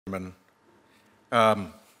Chairman. Mr.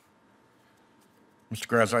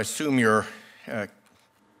 Grasz, I assume you're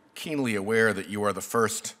keenly aware that you are the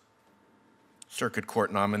first Circuit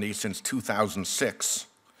Court nominee since 2006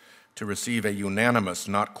 to receive a unanimous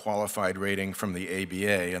not qualified rating from the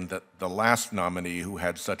ABA, and that the last nominee who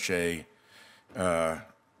had such a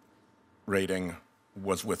rating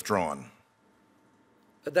was withdrawn.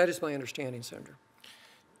 That is my understanding, Senator.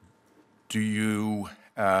 Do you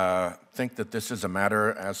think that this is a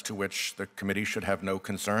matter as to which the committee should have no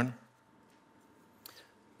concern?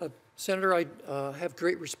 Senator, I have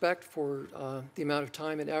great respect for the amount of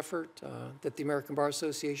time and effort that the American Bar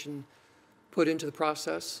Association put into the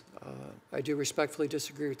process. I do respectfully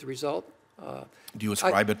disagree with the result. Do you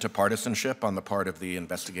ascribe it to partisanship on the part of the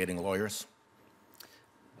investigating lawyers?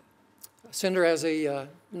 Senator, as a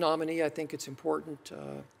nominee, I think it's important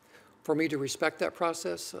for me to respect that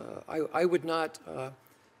process. I would not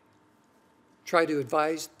try to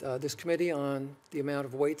advise this committee on the amount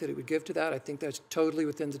of weight that it would give to that. I think that's totally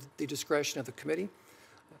within the discretion of the committee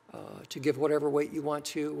to give whatever weight you want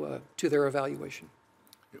to their evaluation.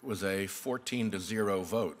 It was a 14-0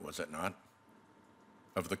 vote, was it not,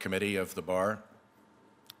 of the committee of the bar?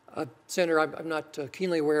 Senator, I'm not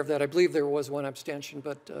keenly aware of that. I believe there was one abstention,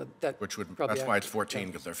 but that's why it's 14,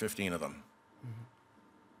 because there are 15 of them.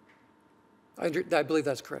 Mm-hmm. I believe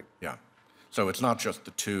that's correct. Yeah. So it's not just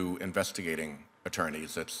the two investigating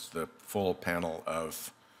attorneys, it's the full panel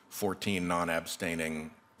of 14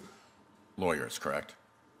 non-abstaining lawyers, correct?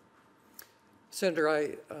 Senator,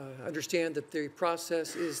 I understand that the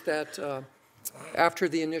process is that after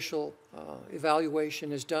the initial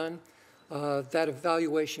evaluation is done, that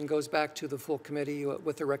evaluation goes back to the full committee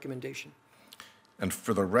with a recommendation. And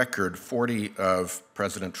for the record, 40 of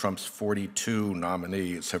President Trump's 42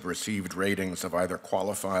 nominees have received ratings of either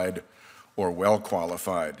qualified or well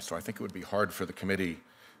qualified. So I think it would be hard for the committee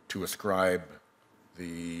to ascribe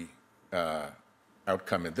the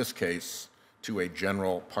outcome in this case to a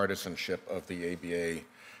general partisanship of the ABA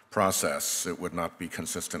process. It would not be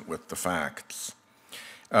consistent with the facts.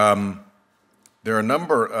 There are a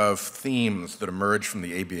number of themes that emerge from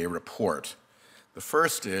the ABA report. The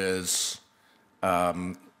first is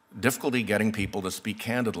difficulty getting people to speak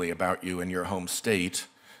candidly about you in your home state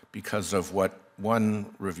because of what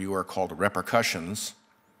one reviewer called repercussions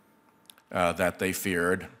that they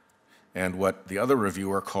feared, and what the other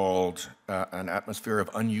reviewer called an atmosphere of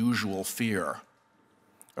unusual fear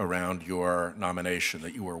around your nomination,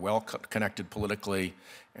 that you were well connected politically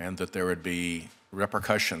and that there would be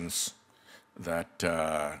repercussions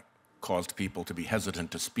that caused people to be hesitant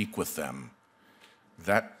to speak with them.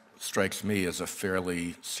 That strikes me as a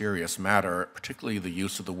fairly serious matter, particularly the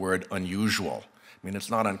use of the word unusual. I mean,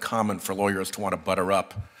 it's not uncommon for lawyers to want to butter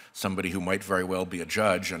up somebody who might very well be a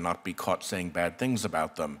judge and not be caught saying bad things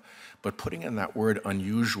about them. But putting in that word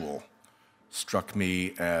unusual struck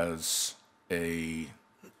me as a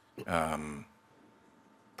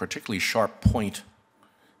particularly sharp point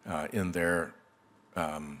in their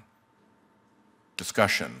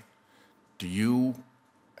discussion. Do you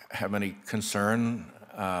have any concern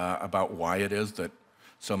about why it is that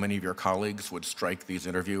so many of your colleagues would strike these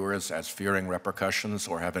interviewers as fearing repercussions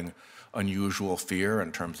or having unusual fear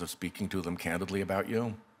in terms of speaking to them candidly about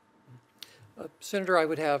you? Senator, I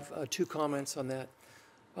would have two comments on that.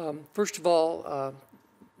 First of all,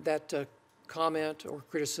 that comment or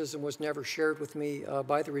criticism was never shared with me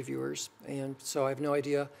by the reviewers, and so I have no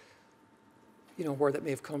idea, where that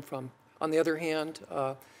may have come from. On the other hand,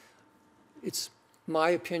 it's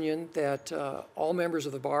my opinion that all members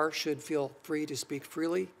of the bar should feel free to speak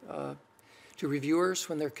freely to reviewers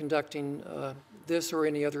when they're conducting this or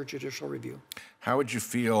any other judicial review. How would you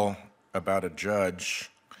feel about a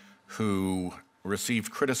judge who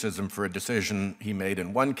received criticism for a decision he made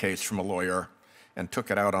in one case from a lawyer and took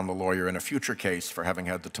it out on the lawyer in a future case for having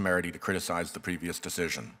had the temerity to criticize the previous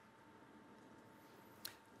decision?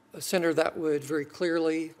 Senator, that would very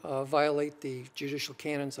clearly violate the judicial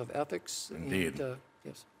canons of ethics. Indeed. And,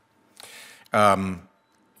 yes.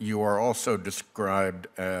 You are also described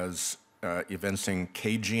as evincing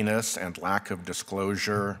caginess and lack of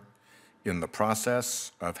disclosure in the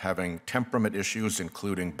process, of having temperament issues,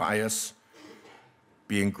 including bias,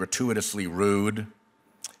 being gratuitously rude,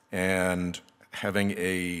 and having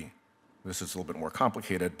this is a little bit more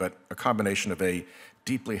complicated, but a combination of a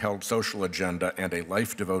deeply held social agenda and a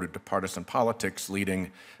life devoted to partisan politics,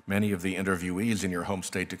 leading many of the interviewees in your home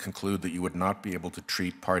state to conclude that you would not be able to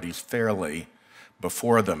treat parties fairly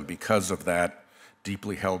before them because of that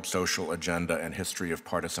deeply held social agenda and history of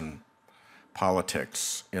partisan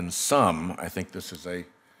politics. In sum, I think this is a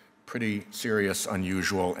pretty serious,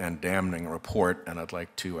 unusual, and damning report, and I'd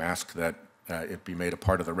like to ask that it be made a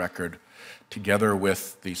part of the record, together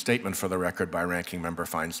with the statement for the record by Ranking Member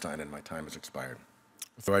Feinstein, and my time has expired.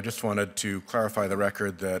 So I just wanted to clarify the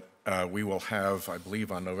record that we will have, I believe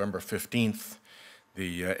on November 15th,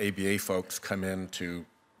 the ABA folks come in to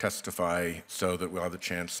testify so that we'll have the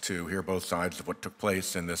chance to hear both sides of what took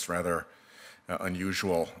place in this rather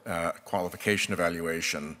unusual qualification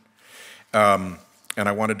evaluation. And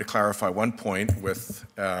I wanted to clarify one point with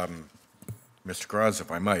Mr. Grasz, if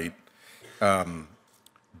I might.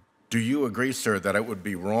 Do you agree, sir, that it would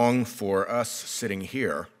be wrong for us sitting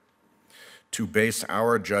here to base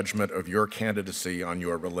our judgment of your candidacy on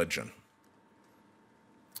your religion?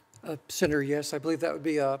 Senator, yes, I believe that would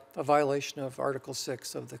be a violation of Article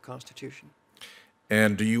 6 of the Constitution.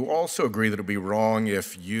 And do you also agree that it would be wrong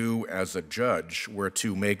if you, as a judge, were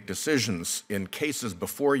to make decisions in cases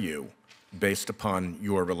before you based upon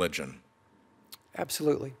your religion?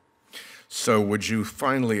 Absolutely. So would you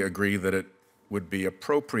finally agree that it would be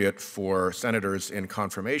appropriate for senators in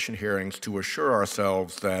confirmation hearings to assure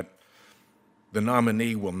ourselves that the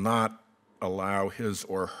nominee will not allow his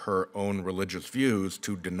or her own religious views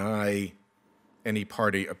to deny any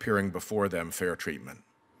party appearing before them fair treatment?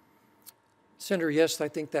 Senator, yes, I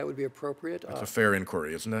think that would be appropriate. That's a fair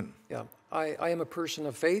inquiry, isn't it? Yeah, I am a person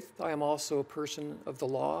of faith. I am also a person of the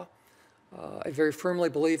law. I very firmly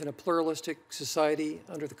believe in a pluralistic society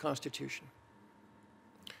under the Constitution.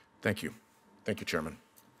 Thank you. Thank you, Chairman.